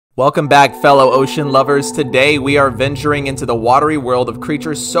Welcome back, fellow ocean lovers. Today we are venturing into the watery world of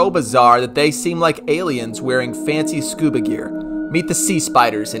creatures so bizarre that they seem like aliens wearing fancy scuba gear. Meet the sea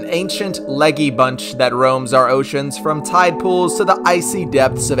spiders, an ancient, leggy bunch that roams our oceans from tide pools to the icy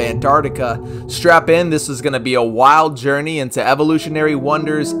depths of Antarctica. Strap in, this is going to be a wild journey into evolutionary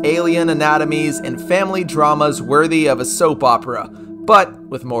wonders, alien anatomies, and family dramas worthy of a soap opera, but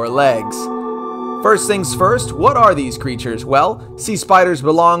with more legs. First things first, what are these creatures? Well, sea spiders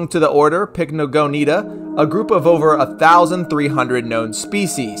belong to the order Pycnogonids, a group of over 1,300 known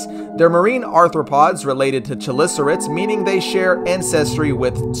species. They're marine arthropods related to chelicerates, meaning they share ancestry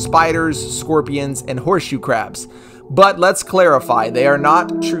with spiders, scorpions, and horseshoe crabs. But let's clarify, they are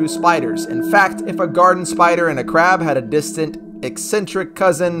not true spiders. In fact, if a garden spider and a crab had a distant, eccentric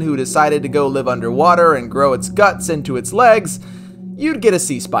cousin who decided to go live underwater and grow its guts into its legs, you'd get a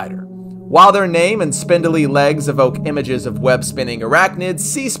sea spider. While their name and spindly legs evoke images of web-spinning arachnids,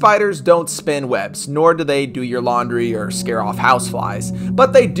 sea spiders don't spin webs, nor do they do your laundry or scare off houseflies.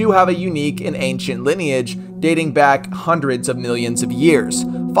 But they do have a unique and ancient lineage dating back hundreds of millions of years.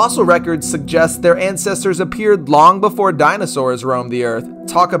 Fossil records suggest their ancestors appeared long before dinosaurs roamed the earth.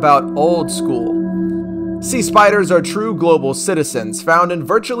 Talk about old school. Sea spiders are true global citizens, found in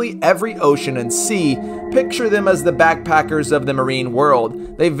virtually every ocean and sea. Picture them as the backpackers of the marine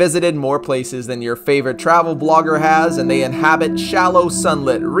world. They've visited more places than your favorite travel blogger has, and they inhabit shallow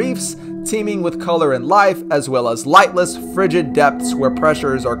sunlit reefs, teeming with color and life, as well as lightless, frigid depths where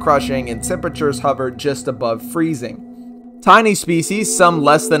pressures are crushing and temperatures hover just above freezing. Tiny species, some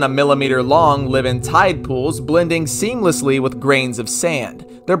less than a millimeter long, live in tide pools, blending seamlessly with grains of sand.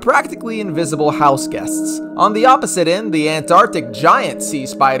 They're practically invisible house guests. On the opposite end, the Antarctic giant sea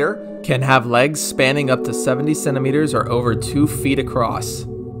spider can have legs spanning up to 70 centimeters or over 2 feet across.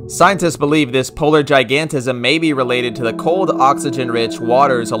 Scientists believe this polar gigantism may be related to the cold, oxygen-rich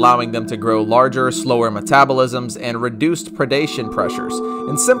waters, allowing them to grow larger, slower metabolisms, and reduced predation pressures.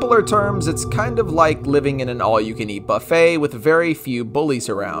 In simpler terms, it's kind of like living in an all-you-can-eat buffet with very few bullies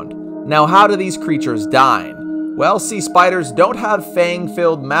around. Now, how do these creatures dine? Well, sea spiders don't have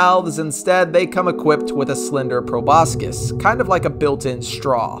fang-filled mouths. Instead, they come equipped with a slender proboscis, kind of like a built-in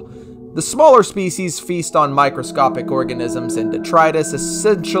straw. The smaller species feast on microscopic organisms and detritus,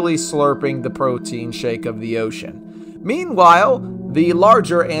 essentially slurping the protein shake of the ocean. Meanwhile, the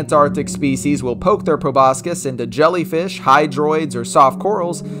larger Antarctic species will poke their proboscis into jellyfish, hydroids, or soft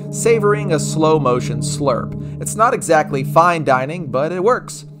corals, savoring a slow-motion slurp. It's not exactly fine dining, but it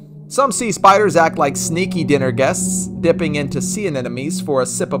works. Some sea spiders act like sneaky dinner guests, dipping into sea anemones for a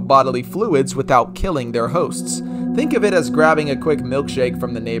sip of bodily fluids without killing their hosts. Think of it as grabbing a quick milkshake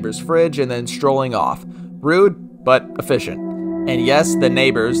from the neighbor's fridge and then strolling off. Rude, but efficient. And yes, the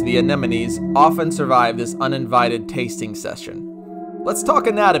neighbors, the anemones, often survive this uninvited tasting session. Let's talk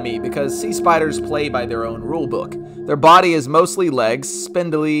anatomy, because sea spiders play by their own rulebook. Their body is mostly legs,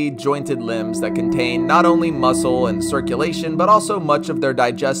 spindly, jointed limbs that contain not only muscle and circulation, but also much of their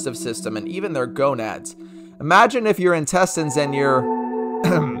digestive system and even their gonads. Imagine if your intestines and your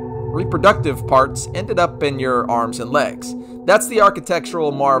reproductive parts ended up in your arms and legs. That's the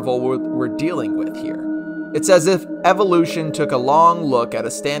architectural marvel we're dealing with here. It's as if evolution took a long look at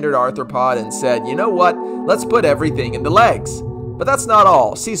a standard arthropod and said, you know what, let's put everything in the legs. But that's not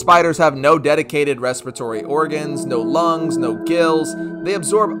all. Sea spiders have no dedicated respiratory organs, no lungs, no gills. They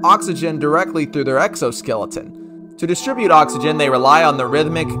absorb oxygen directly through their exoskeleton. To distribute oxygen, they rely on the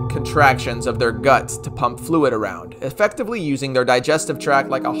rhythmic contractions of their guts to pump fluid around, effectively using their digestive tract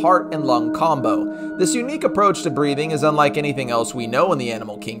like a heart and lung combo. This unique approach to breathing is unlike anything else we know in the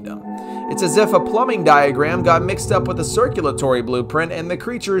animal kingdom. It's as if a plumbing diagram got mixed up with a circulatory blueprint and the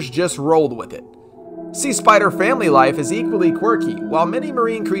creatures just rolled with it. Sea spider family life is equally quirky. While many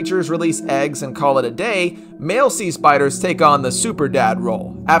marine creatures release eggs and call it a day, male sea spiders take on the super dad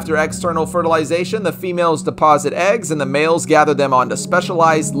role. After external fertilization, the females deposit eggs and the males gather them onto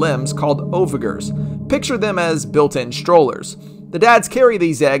specialized limbs called ovagers. Picture them as built-in strollers. The dads carry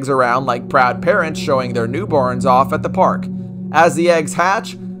these eggs around like proud parents showing their newborns off at the park. As the eggs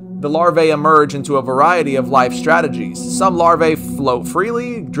hatch, the larvae emerge into a variety of life strategies. Some larvae float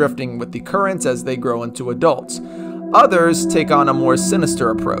freely, drifting with the currents as they grow into adults. Others take on a more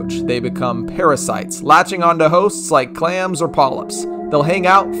sinister approach. They become parasites, latching onto hosts like clams or polyps. They'll hang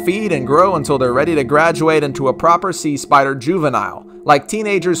out, feed, and grow until they're ready to graduate into a proper sea spider juvenile, like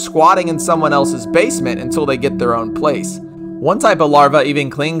teenagers squatting in someone else's basement until they get their own place. One type of larva even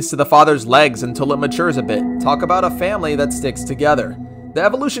clings to the father's legs until it matures a bit. Talk about a family that sticks together. The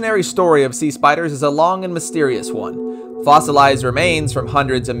evolutionary story of sea spiders is a long and mysterious one. Fossilized remains from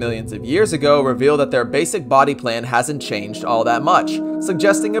hundreds of millions of years ago reveal that their basic body plan hasn't changed all that much,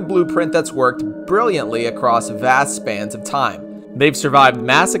 suggesting a blueprint that's worked brilliantly across vast spans of time. They've survived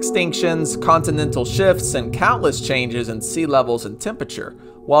mass extinctions, continental shifts, and countless changes in sea levels and temperature.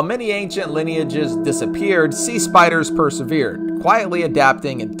 While many ancient lineages disappeared, sea spiders persevered, quietly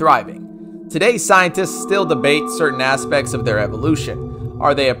adapting and thriving. Today, scientists still debate certain aspects of their evolution.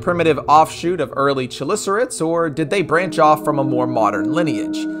 Are they a primitive offshoot of early chelicerates, or did they branch off from a more modern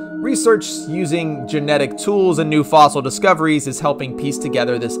lineage? Research using genetic tools and new fossil discoveries is helping piece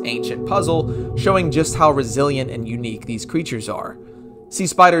together this ancient puzzle, showing just how resilient and unique these creatures are. Sea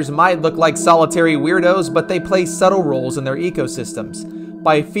spiders might look like solitary weirdos, but they play subtle roles in their ecosystems.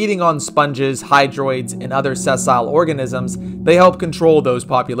 By feeding on sponges, hydroids, and other sessile organisms, they help control those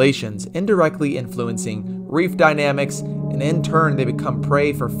populations, indirectly influencing reef dynamics, and in turn they become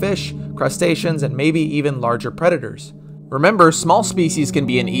prey for fish, crustaceans, and maybe even larger predators. Remember, small species can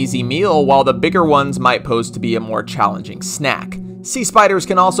be an easy meal, while the bigger ones might pose to be a more challenging snack. Sea spiders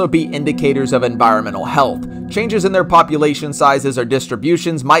can also be indicators of environmental health. Changes in their population sizes or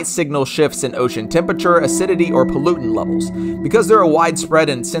distributions might signal shifts in ocean temperature, acidity, or pollutant levels. Because they're widespread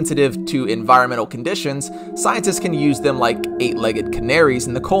and sensitive to environmental conditions, scientists can use them like eight-legged canaries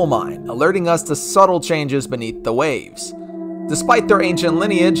in the coal mine, alerting us to subtle changes beneath the waves. Despite their ancient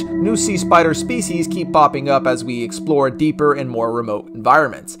lineage, new sea spider species keep popping up as we explore deeper and more remote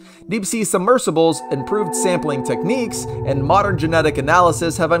environments. Deep-sea submersibles, improved sampling techniques, and modern genetic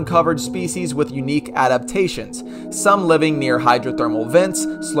analysis have uncovered species with unique adaptations, some living near hydrothermal vents,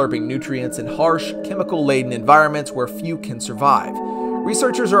 slurping nutrients in harsh, chemical-laden environments where few can survive.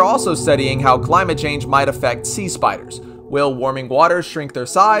 Researchers are also studying how climate change might affect sea spiders. Will warming waters shrink their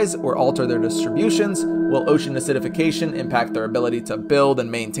size or alter their distributions? Will ocean acidification impact their ability to build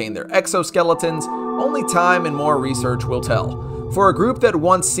and maintain their exoskeletons? Only time and more research will tell. For a group that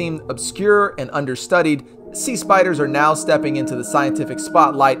once seemed obscure and understudied, sea spiders are now stepping into the scientific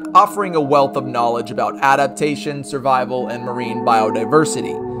spotlight, offering a wealth of knowledge about adaptation, survival, and marine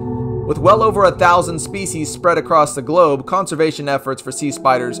biodiversity. With well over 1,000 species spread across the globe, conservation efforts for sea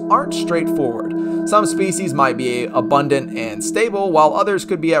spiders aren't straightforward. Some species might be abundant and stable, while others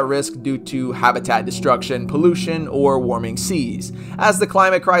could be at risk due to habitat destruction, pollution, or warming seas. As the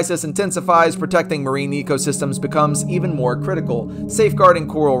climate crisis intensifies, protecting marine ecosystems becomes even more critical. Safeguarding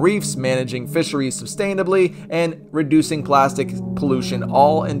coral reefs, managing fisheries sustainably, and reducing plastic pollution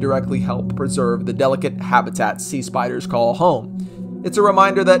all indirectly help preserve the delicate habitat sea spiders call home. It's a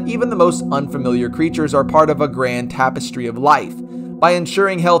reminder that even the most unfamiliar creatures are part of a grand tapestry of life. By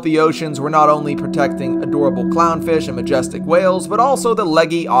ensuring healthy oceans, we're not only protecting adorable clownfish and majestic whales, but also the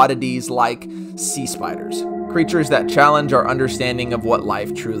leggy oddities like sea spiders, creatures that challenge our understanding of what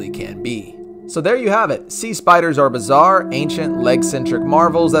life truly can be. So there you have it. Sea spiders are bizarre, ancient, leg-centric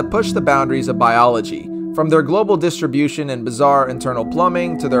marvels that push the boundaries of biology. From their global distribution and bizarre internal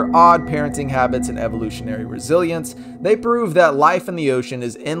plumbing to their odd parenting habits and evolutionary resilience, they prove that life in the ocean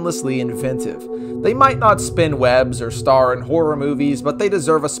is endlessly inventive. They might not spin webs or star in horror movies, but they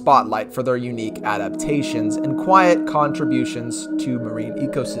deserve a spotlight for their unique adaptations and quiet contributions to marine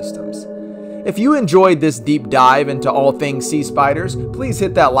ecosystems. If you enjoyed this deep dive into all things sea spiders, please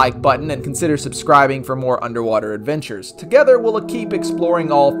hit that like button and consider subscribing for more underwater adventures. Together, we'll keep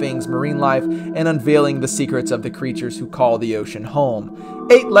exploring all things marine life and unveiling the secrets of the creatures who call the ocean home,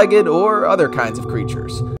 eight-legged or other kinds of creatures.